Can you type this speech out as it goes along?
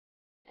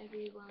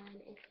everyone,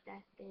 it's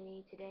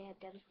Destiny. Today I have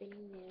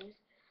devastating news.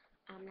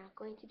 I'm not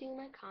going to do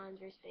my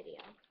Convers video.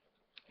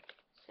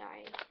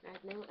 Sorry, I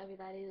know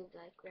everybody was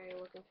very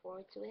looking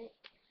forward to it,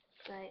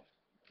 but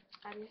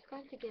I'm just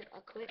going to give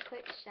a quick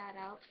shout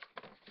out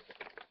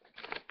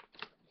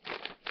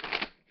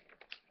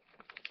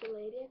to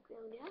Lady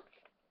Amelia.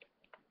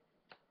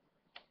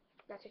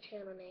 That's her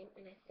channel name,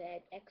 and I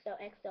said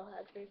XOXO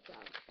hugs me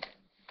from.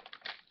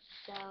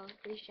 So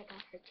please check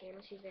out her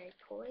channel. She's very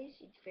poised,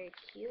 she's very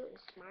cute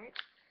and smart,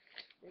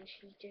 and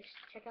just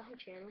check out her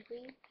channel,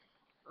 please.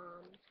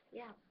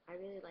 Yeah, I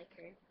really like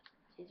her.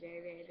 She's very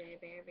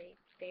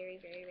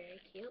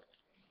cute.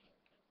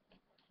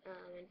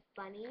 And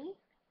funny.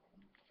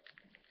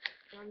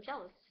 And I'm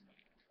jealous.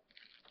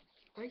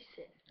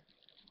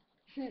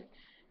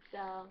 So,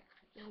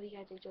 I hope you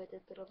guys enjoyed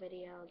this little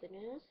video of the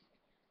news.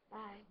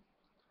 Bye.